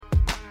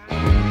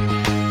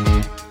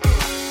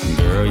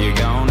you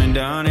gone and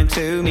done it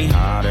to me,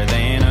 hotter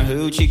than a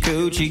hoochie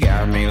coochie.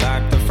 Got me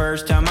like the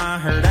first time I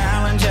heard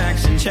Alan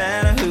Jackson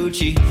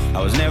Chattahoochee.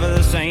 I was never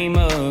the same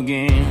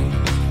again.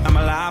 I'm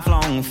a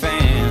lifelong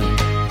fan.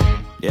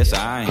 Yes,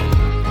 I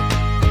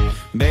am.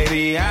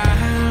 Baby,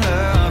 I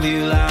love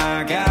you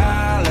like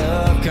I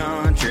love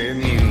country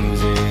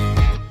music.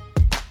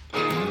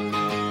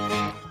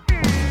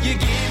 You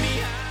give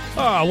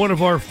me one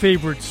of our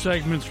favorite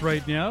segments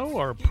right now,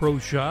 our Pro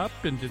Shop,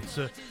 and it's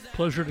a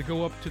pleasure to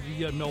go up to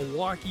the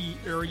Milwaukee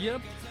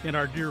area and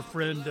our dear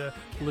friend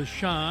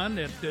LaShawn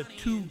at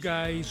Two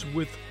Guys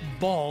with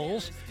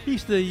Balls.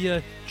 He's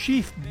the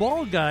chief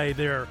ball guy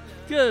there.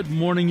 Good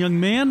morning, young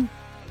man.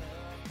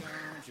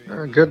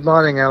 Good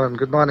morning, Alan.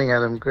 Good morning,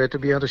 Adam. Great to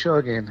be on the show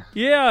again.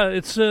 Yeah,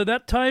 it's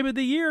that time of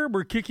the year.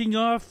 We're kicking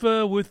off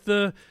with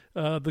the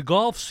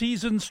golf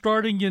season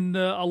starting in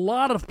a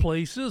lot of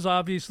places.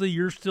 Obviously,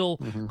 you're still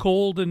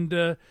cold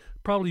and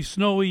probably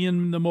snowy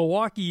in the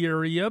Milwaukee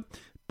area.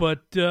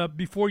 But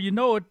before you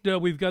know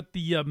it, we've got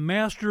the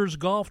Masters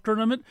Golf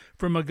Tournament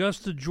from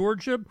Augusta,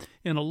 Georgia,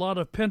 and a lot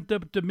of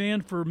pent-up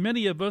demand for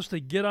many of us to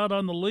get out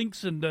on the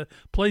links and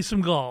play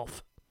some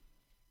golf.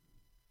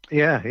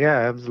 Yeah,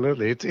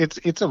 absolutely.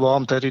 It's a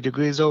warm 30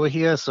 degrees over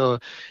here, so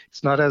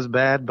it's not as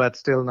bad, but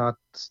still not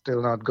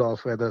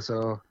golf weather.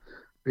 So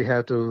we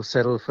have to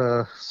settle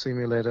for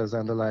simulators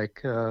and the like.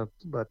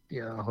 But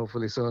yeah,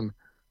 hopefully soon.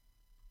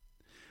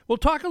 Well,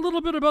 talk a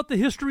little bit about the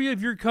history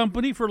of your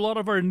company for a lot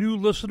of our new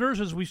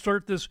listeners as we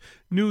start this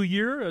new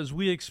year, as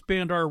we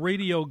expand our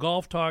radio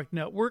golf talk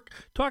network.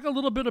 Talk a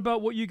little bit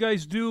about what you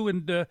guys do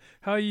and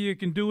how you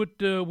can do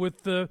it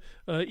with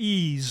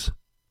ease.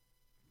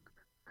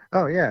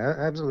 Oh yeah,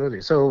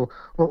 absolutely. So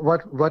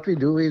what we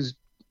do is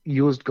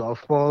used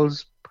golf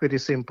balls. Pretty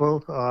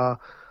simple.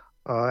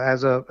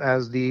 As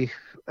the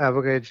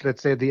average,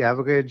 let's say the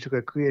average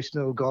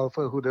recreational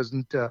golfer who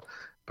doesn't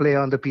play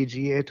on the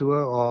PGA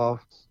tour or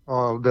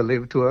the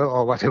Live Tour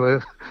or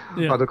whatever,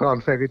 or the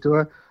Corn Ferry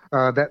Tour,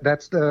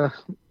 that's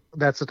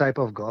the type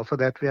of golfer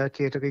that we are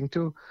catering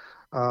to,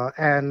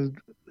 and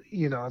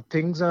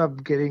things are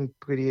getting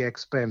pretty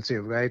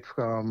expensive, right?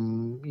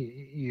 From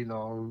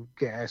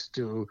gas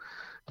to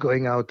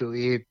going out to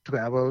eat,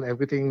 travel,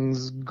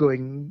 everything's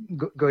going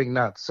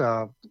nuts.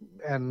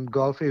 And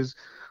golf is,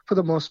 for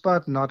the most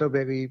part, not a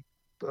very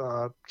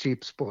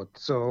cheap sport.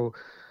 So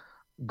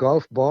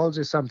golf balls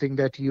is something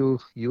that you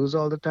use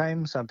all the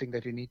time, something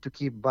that you need to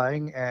keep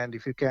buying. And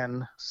if you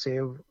can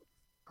save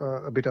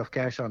a bit of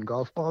cash on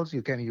golf balls,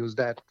 you can use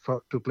that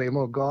to play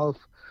more golf.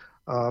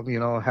 Have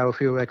a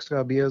few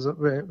extra beers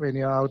when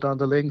you're out on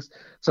the links.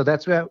 So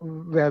that's where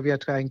we are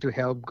trying to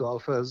help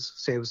golfers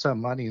save some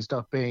money. Instead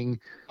of paying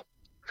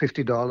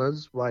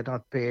 $50, why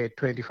not pay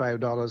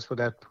 $25 for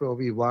that Pro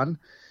V1?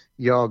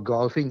 Your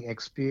golfing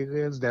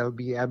experience, there'll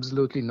be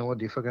absolutely no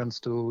difference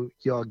to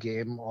your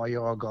game or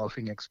your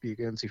golfing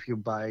experience if you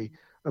buy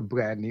a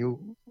brand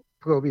new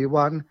Pro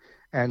V1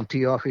 and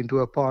tee off into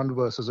a pond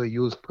versus a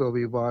used Pro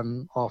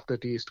V1 off the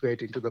tee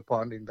straight into the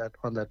pond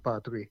on that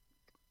par 3.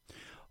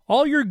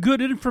 All your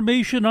good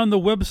information on the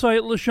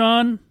website,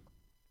 LaShawn?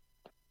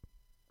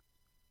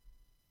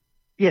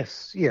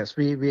 Yes,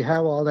 we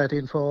have all that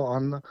info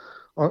on the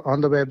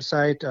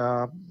website.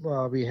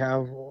 We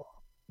have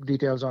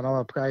details on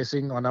our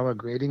pricing, on our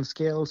grading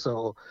scale,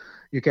 so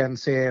you can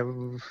save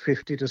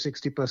 50 to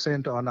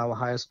 60% on our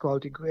highest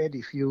quality grade.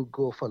 If you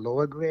go for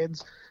lower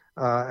grades,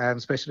 and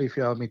especially if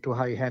you're mid to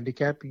high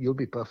handicap, you'll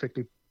be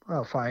perfectly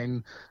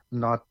fine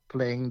not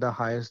playing the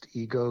highest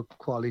Eagle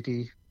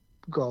quality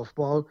golf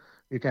ball.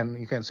 You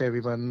can save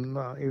even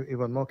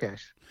more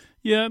cash.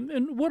 Yeah,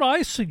 and what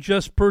I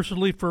suggest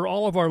personally for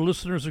all of our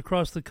listeners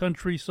across the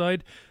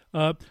countryside,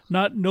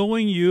 not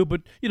knowing you,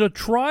 but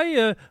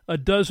try a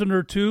dozen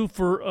or two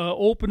for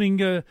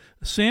opening a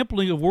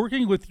sampling of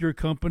working with your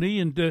company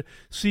and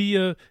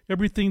see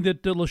everything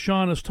that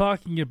LaShawn is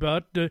talking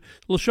about.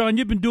 LaShawn,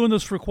 you've been doing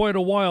this for quite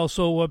a while,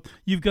 so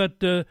you've got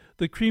the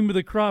cream of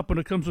the crop when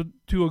it comes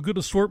to a good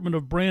assortment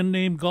of brand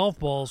name golf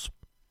balls.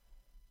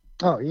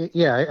 Oh,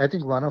 yeah. I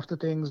think one of the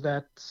things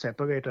that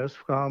separate us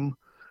from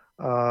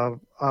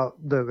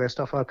the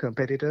rest of our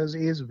competitors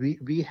is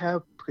we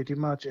have pretty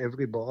much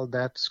every ball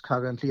that's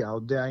currently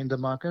out there in the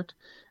market.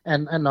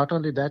 And not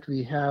only that,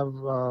 we have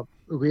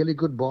really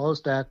good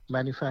balls that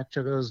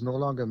manufacturers no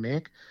longer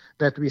make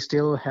that we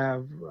still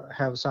have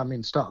some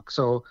in stock.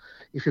 So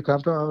if you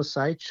come to our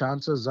site,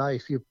 chances are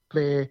if you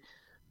play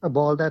a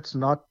ball that's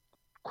not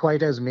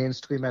quite as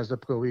mainstream as the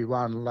Pro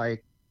V1,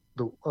 like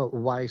the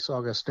Weiss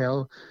or a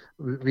Snell,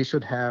 we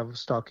should have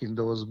stock in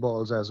those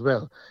balls as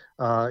well.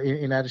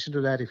 In addition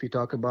to that, if you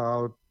talk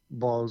about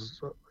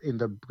balls in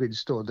the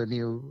Bridgestone,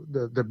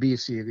 the B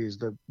series,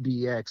 the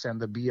BX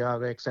and the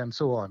BRX and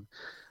so on,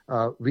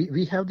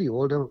 we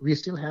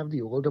still have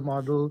the older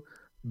model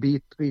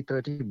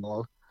B330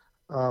 ball,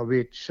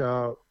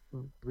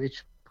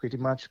 which pretty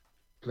much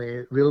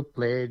will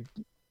play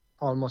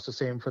almost the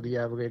same for the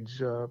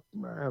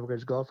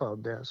average golfer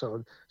out there.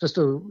 So just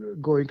to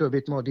go into a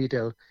bit more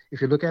detail,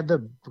 if you look at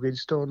the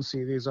Bridgestone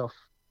series of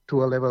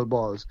tour level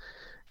balls,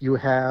 you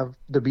have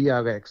the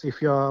BRX.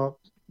 If you're,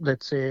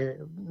 let's say,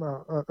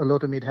 a low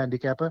to mid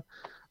handicapper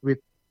with,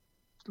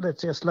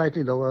 let's say, a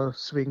slightly lower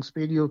swing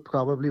speed, you'll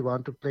probably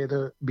want to play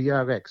the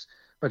BRX.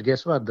 But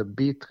guess what? The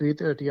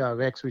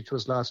B330RX, which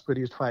was last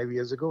produced 5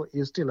 years ago,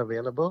 is still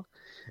available,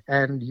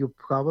 and you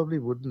probably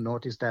wouldn't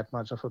notice that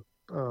much of a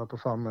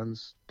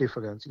performance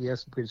difference.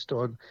 Yes,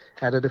 Bridgestone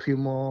added a few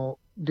more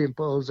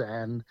dimples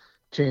and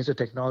changed the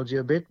technology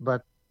a bit,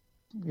 but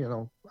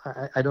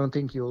I don't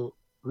think you'll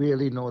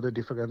really know the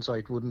difference, or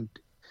it wouldn't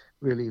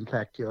really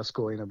impact your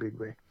score in a big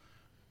way.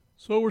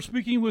 So we're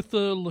speaking with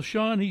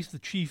LaShawn. He's the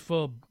chief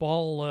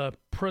ball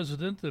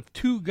president of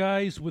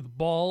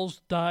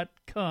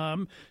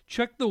TwoGuysWithBalls.com.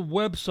 Check the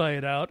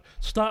website out.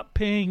 Stop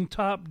paying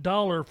top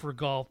dollar for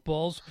golf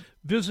balls.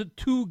 Visit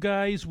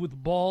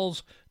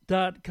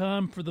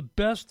TwoGuysWithBalls.com for the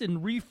best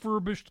in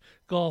refurbished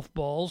golf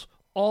balls.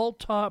 All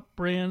top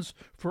brands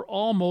for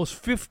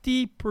almost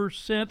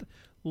 50%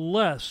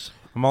 less.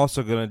 I'm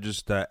also going to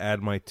just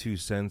add my 2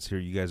 cents here.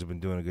 You guys have been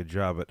doing a good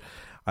job. But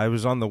I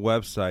was on the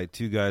website,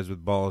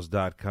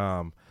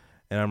 TwoGuysWithBalls.com,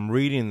 and I'm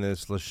reading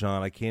this,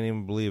 LaShawn. I can't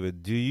even believe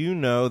it. Do you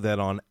know that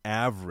on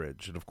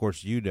average, and of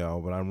course you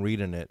know, but I'm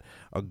reading it,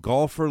 a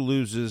golfer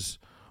loses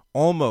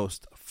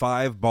almost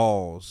 5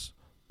 balls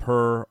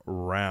per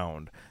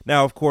round.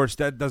 Now, of course,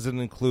 that doesn't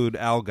include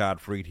Al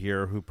Gottfried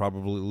here, who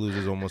probably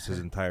loses almost his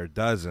entire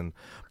dozen.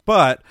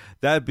 But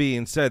that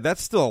being said,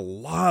 that's still a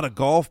lot of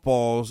golf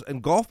balls,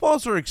 and golf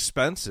balls are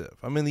expensive.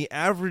 I mean, the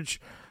average,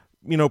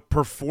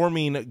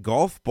 performing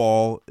golf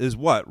ball is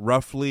what?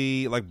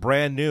 Roughly, like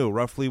brand new,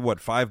 roughly what,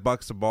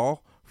 $5 a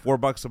ball?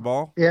 $4 a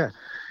ball? Yeah,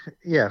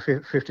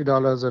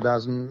 $50 a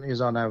dozen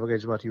is on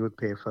average what you would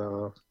pay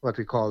for what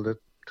we call the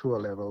tour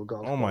level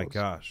golf balls. Oh my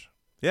gosh.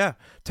 Yeah.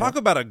 Talk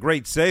about a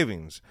great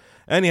savings.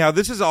 Anyhow,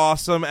 this is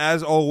awesome.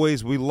 As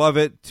always, we love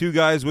it.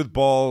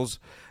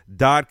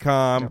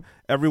 TwoGuysWithBalls.com. Yep.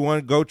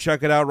 Everyone, go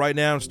check it out right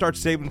now and start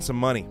saving some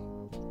money.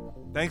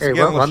 Thanks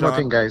again, LaShawn. One more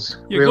thing, guys.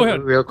 Yeah, go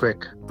ahead. Real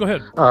quick. Go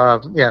ahead.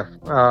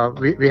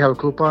 We have a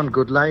coupon,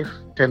 Good Life,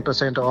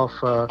 10% off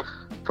for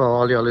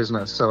all your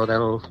listeners. So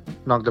that'll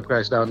knock the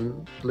price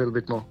down a little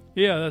bit more.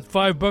 Yeah, that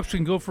 $5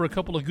 can go for a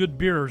couple of good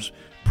beers.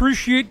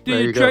 Appreciate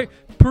you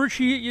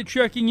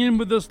checking in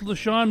with us,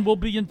 LaShawn. We'll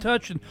be in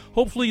touch, and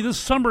hopefully this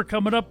summer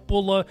coming up,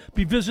 we'll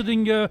be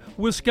visiting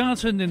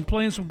Wisconsin and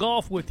playing some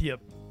golf with you.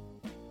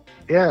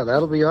 Yeah,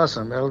 that'll be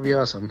awesome. All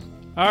right,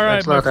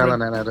 thanks a lot,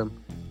 Alan and Adam.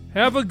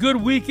 Have a good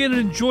weekend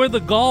and enjoy the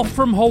golf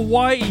from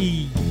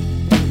Hawaii.